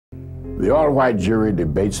The all-white jury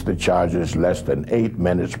debates the charges less than 8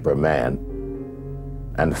 minutes per man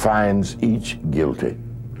and finds each guilty.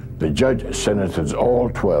 The judge sentences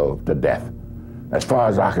all 12 to death. As far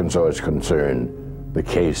as Arkansas is concerned, the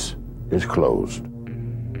case is closed.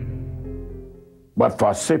 But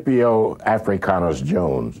for Scipio Africanus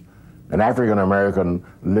Jones, an African-American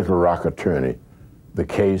Little Rock attorney, the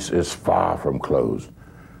case is far from closed.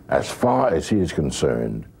 As far as he is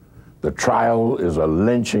concerned, the trial is a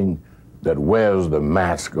lynching that wears the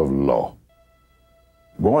mask of law.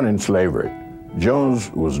 Born in slavery,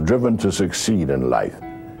 Jones was driven to succeed in life.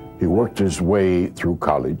 He worked his way through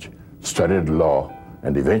college, studied law,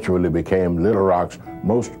 and eventually became Little Rock's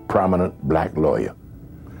most prominent black lawyer.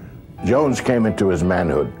 Jones came into his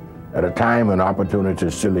manhood at a time when opportunity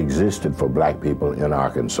still existed for black people in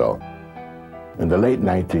Arkansas. In the late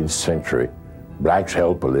 19th century, blacks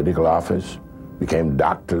held political office, became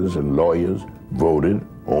doctors and lawyers, voted,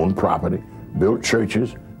 owned property, built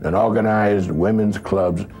churches, and organized women's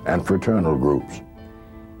clubs and fraternal groups.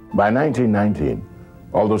 By 1919,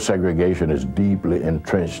 although segregation is deeply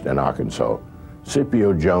entrenched in Arkansas,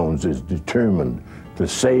 Scipio Jones is determined to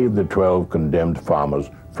save the 12 condemned farmers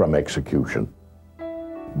from execution.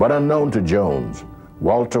 But unknown to Jones,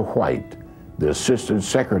 Walter White, the Assistant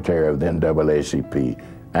Secretary of the NAACP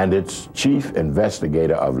and its chief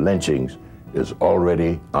investigator of lynchings, is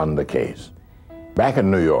already on the case. Back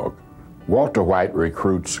in New York, Walter White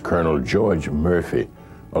recruits Colonel George Murphy,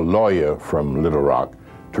 a lawyer from Little Rock,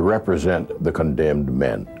 to represent the condemned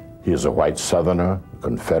men. He is a white Southerner, a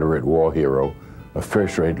Confederate war hero, a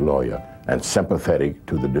first-rate lawyer, and sympathetic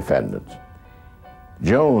to the defendants.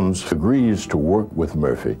 Jones agrees to work with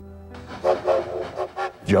Murphy.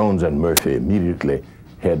 Jones and Murphy immediately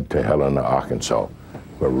head to Helena, Arkansas,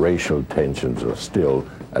 where racial tensions are still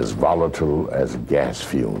as volatile as gas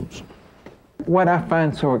fumes. What I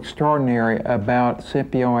find so extraordinary about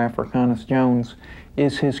Scipio Africanus Jones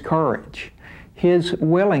is his courage, his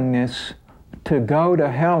willingness to go to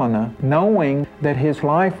Helena knowing that his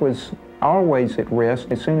life was always at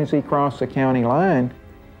risk as soon as he crossed the county line.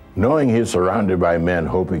 Knowing he's surrounded by men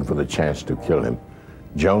hoping for the chance to kill him,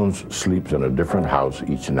 Jones sleeps in a different house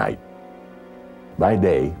each night. By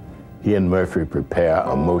day, he and Murphy prepare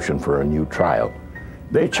a motion for a new trial.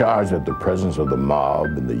 They charge that the presence of the mob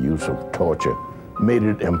and the use of torture made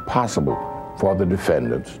it impossible for the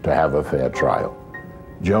defendants to have a fair trial.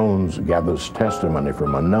 Jones gathers testimony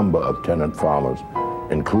from a number of tenant farmers,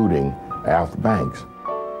 including Alf Banks.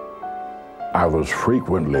 I was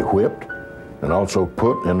frequently whipped and also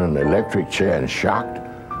put in an electric chair and shocked,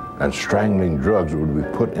 and strangling drugs would be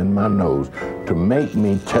put in my nose to make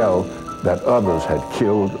me tell that others had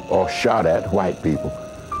killed or shot at white people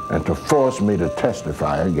and to force me to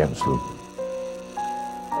testify against them.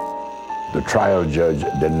 The trial judge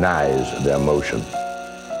denies their motion.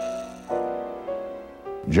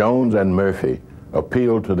 Jones and Murphy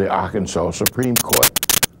appealed to the Arkansas Supreme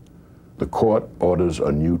Court. The court orders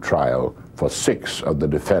a new trial for 6 of the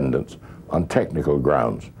defendants on technical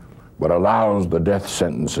grounds, but allows the death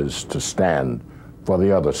sentences to stand for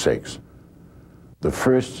the other 6. The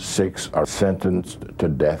first 6 are sentenced to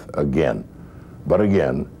death again, but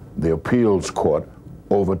again, the appeals court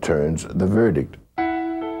overturns the verdict.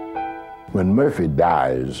 When Murphy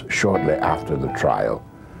dies shortly after the trial,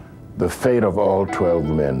 the fate of all 12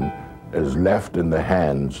 men is left in the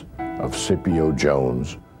hands of Scipio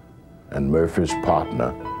Jones and Murphy's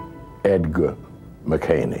partner, Edgar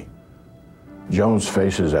McHaney. Jones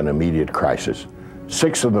faces an immediate crisis.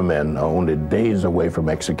 6 of the men are only days away from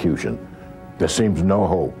execution. There seems no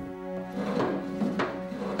hope.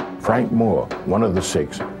 Frank Moore, one of the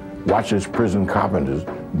 6, watches prison carpenters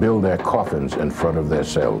build their coffins in front of their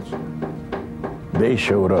cells. They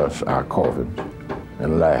showed us our coffins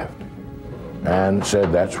and laughed and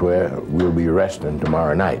said that's where we'll be resting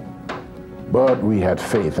tomorrow night. But we had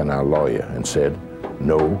faith in our lawyer and said,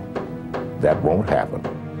 no, that won't happen.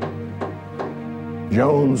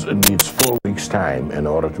 Jones needs 4 weeks' time in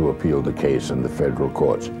order to appeal the case in the federal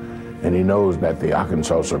courts, and he knows that the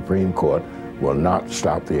Arkansas Supreme Court will not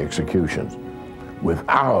stop the executions. With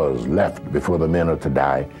hours left before the men are to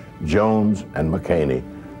die, Jones and McHaney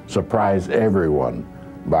surprise everyone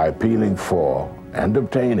by appealing for and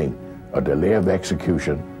obtaining a delay of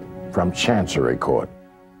execution from Chancery Court.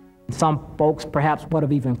 Some folks perhaps would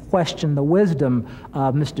have even questioned the wisdom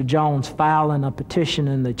of Mr. Jones filing a petition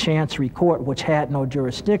in the Chancery Court, which had no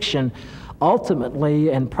jurisdiction.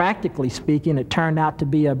 Ultimately, and practically speaking, it turned out to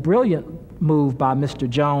be a brilliant move by Mr.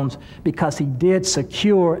 Jones because he did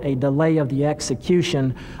secure a delay of the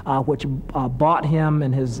execution, which bought him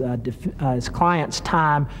and his client's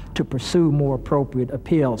time to pursue more appropriate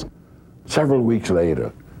appeals. Several weeks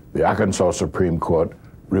later, the Arkansas Supreme Court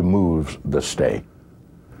removes the stay.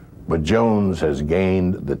 But Jones has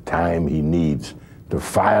gained the time he needs to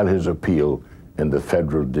file his appeal in the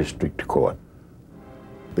federal district court.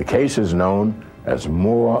 The case is known as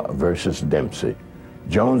Moore versus Dempsey.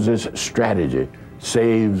 Jones's strategy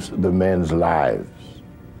saves the men's lives,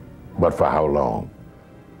 but for how long?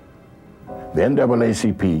 The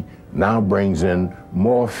NAACP now brings in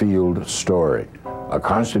Moorfield Story, a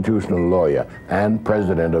constitutional lawyer and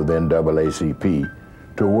president of the NAACP,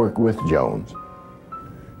 to work with Jones.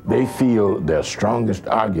 They feel their strongest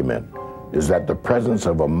argument is that the presence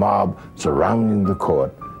of a mob surrounding the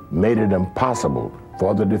court made it impossible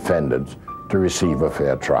for the defendants to receive a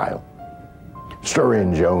fair trial. Story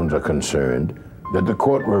and Jones are concerned that the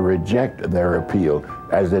court will reject their appeal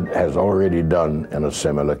as it has already done in a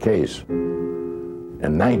similar case.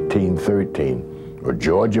 In 1913, a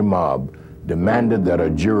Georgia mob demanded that a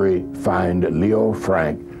jury find Leo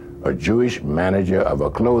Frank, a Jewish manager of a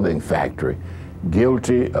clothing factory,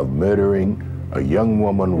 guilty of murdering a young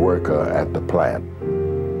woman worker at the plant.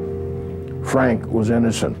 Frank was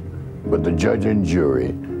innocent, but the judge and jury,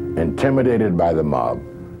 intimidated by the mob,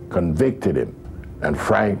 convicted him, and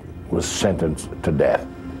Frank was sentenced to death.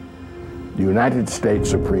 The United States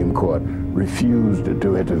Supreme Court refused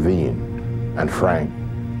to intervene, and Frank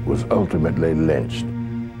was ultimately lynched.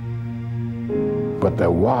 But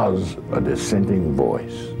there was a dissenting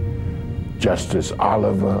voice, Justice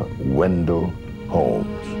Oliver Wendell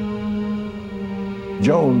Holmes.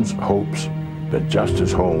 Jones hopes that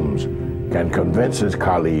Justice Holmes can convince his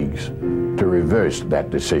colleagues to reverse that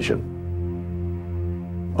decision.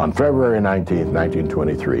 On February 19,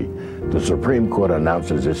 1923, the Supreme Court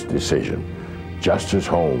announces its decision, Justice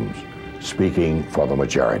Holmes speaking for the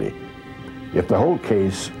majority. If the whole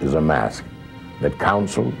case is a mask, that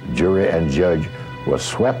counsel, jury, and judge were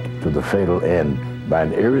swept to the fatal end by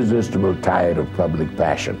an irresistible tide of public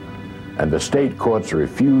passion, and the state courts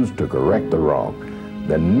refused to correct the wrong,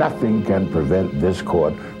 then nothing can prevent this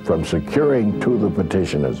court from securing to the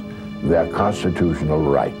petitioners their constitutional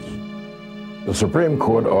rights. The Supreme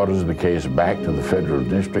Court orders the case back to the federal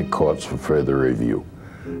district courts for further review.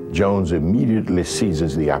 Jones immediately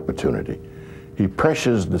seizes the opportunity. He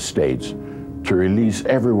pressures the states to release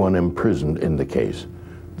everyone imprisoned in the case.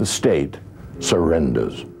 The state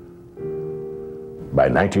surrenders. By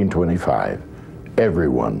 1925,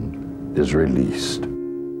 everyone is released.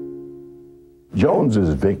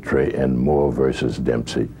 Jones's victory in Moore versus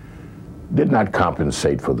Dempsey did not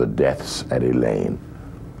compensate for the deaths at Elaine,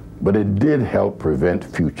 but it did help prevent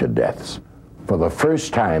future deaths. For the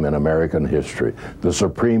first time in American history, the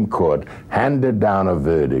Supreme Court handed down a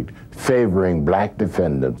verdict favoring black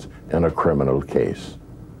defendants in a criminal case.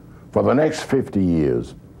 For the next 50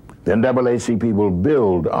 years, the NAACP will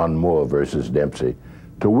build on Moore versus Dempsey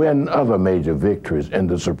to win other major victories in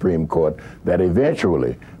the Supreme Court that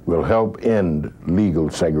eventually will help end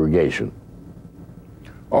legal segregation.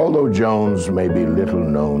 Although Jones may be little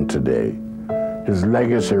known today, his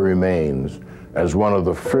legacy remains as one of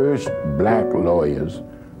the first black lawyers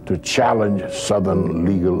to challenge Southern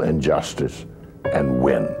legal injustice and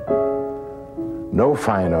win. No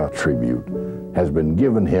finer tribute has been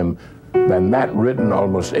given him than that written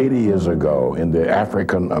almost 80 years ago in the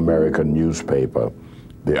African-American newspaper,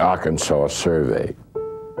 the Arkansas Survey.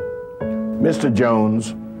 Mr.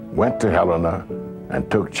 Jones went to Helena and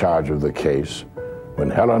took charge of the case when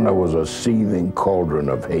Helena was a seething cauldron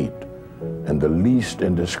of hate, and the least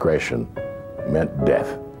indiscretion meant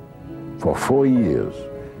death. For 4 years,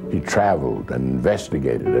 he traveled and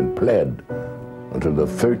investigated and pled until the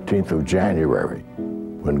 13th of January,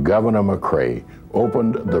 when Governor McCrae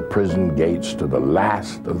opened the prison gates to the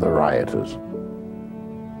last of the rioters.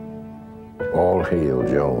 All hail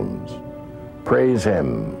Jones. Praise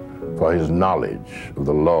him for his knowledge of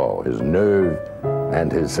the law, his nerve,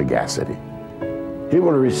 and his sagacity. He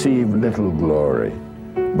will receive little glory,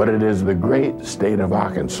 but it is the great state of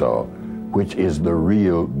Arkansas which is the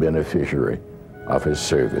real beneficiary of his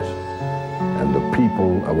service, and the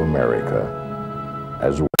people of America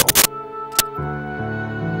as well.